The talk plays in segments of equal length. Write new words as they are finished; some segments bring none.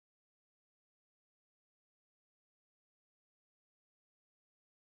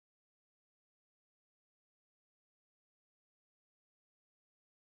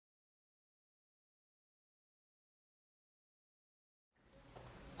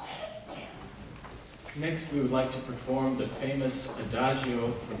Next, we would like to perform the famous Adagio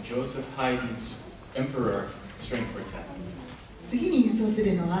from Joseph Haydn's Emperor String Quartet. 次に演奏す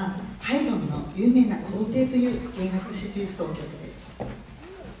るのはハイドンの有名な皇帝という弦楽四重奏曲です。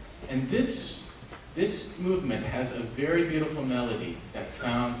And this movement has a very beautiful melody that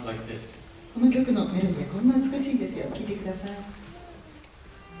sounds like this. この曲のメロディーはこんな美しいんですよ。聴いてください。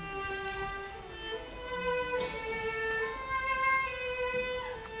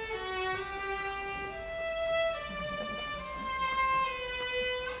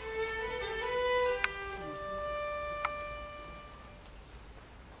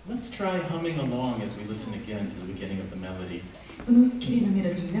Let's try humming along as we listen again to the beginning of the melody. この綺麗なメロ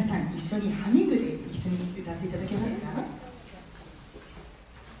ディー、皆さん一緒にハミングで一緒に歌っていただけますか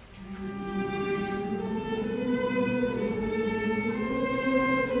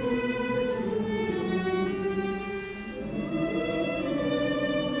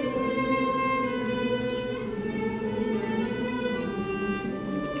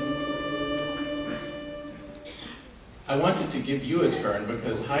I wanted to give you a turn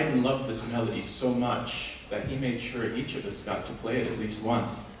because Haydn loved this melody so much that he made sure each of us got to play it at least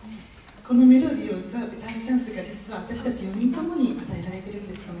once. このメロディーを歌うチャンスが実は私たち4人ともに与えられているん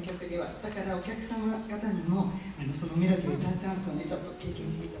です、この曲では。だからお客様方にもそのメロディーを歌うチャンスをね、ちょっと経験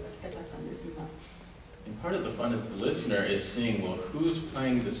していただきたかったんです、今。And part of the fun as the listener is seeing, well, who's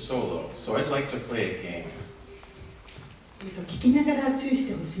playing the solo? So I'd like to play a game. 聴きながら注意し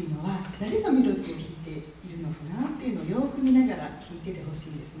てほしいのは、誰がメロディーを弾いているのかなっていうのをよく見ながら聴いててほしい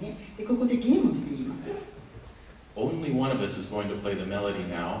んですね。で、ここでゲームをしてみます。Only one of us is going to play the melody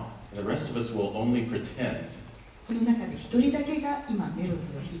now, and the rest of us will only pretend. この中で一人だけが今メロディー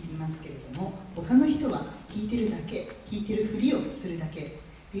を弾いていますけれども、他の人は弾いてるだけ、弾いてるふりをするだけっ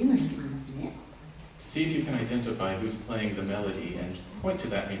ていうのを弾いてみますね。See if you can identify who's playing the melody and point to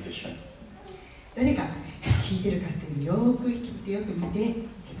that musician. 誰が弾いてるかっていうのをよく聞いてよく見て、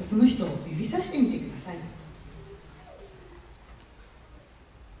その人を指さしてみてください。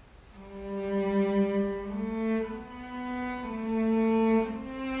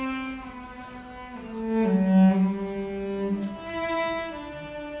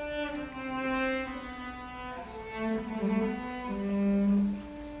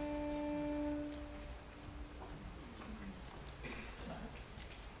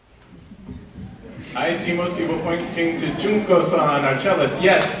I see most people pointing to Junko-san, our cellist.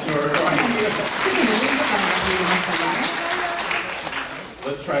 Yes, you're right.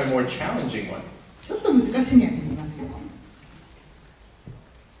 Let's try a more challenging one. ちょっと難しいのやってみますよ。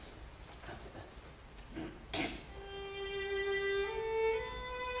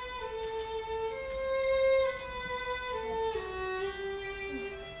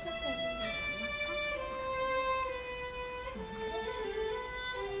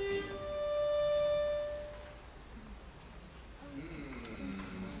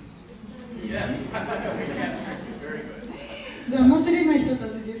忘れない人た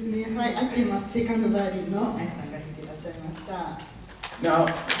ちですね。はい、合っています。セカンドバイオリンの愛さんが弾いていらっしゃいました。Now,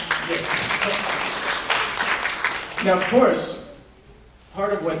 of course,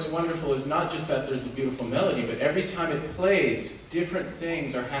 part of what's wonderful is not just that there's the beautiful melody, but every time it plays, different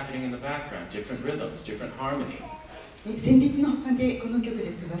things are happening in the background, different rhythms, different harmony. 旋律の他でこの曲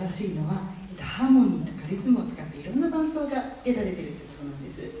で素晴らしいのは、ハーモニーとかリズムを使っていろんな伴奏が付けられているということなん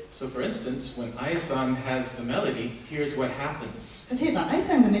です。So, for instance, when Ai-san has the melody, here's what happens. 例えば、愛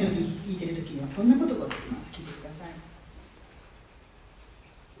さんがメロディー弾いているときにはこんなことが起きます。聞いてください。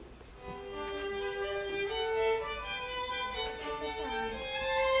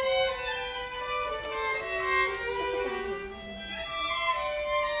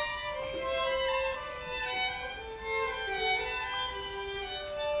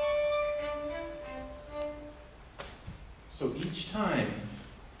So each time,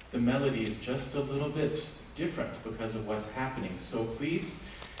 the melody is just a little bit different because of what's happening. So please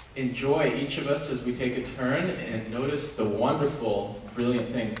enjoy each of us as we take a turn and notice the wonderful, brilliant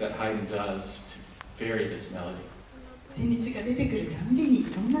things that Haydn does to vary this melody. 旋律が出てくるたんびにい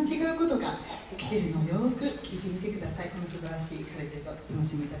ろんな違うことが起きているのをよく聞いてみてください。この素晴らしいカルテット楽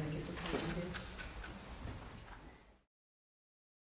しみいただけると幸いです。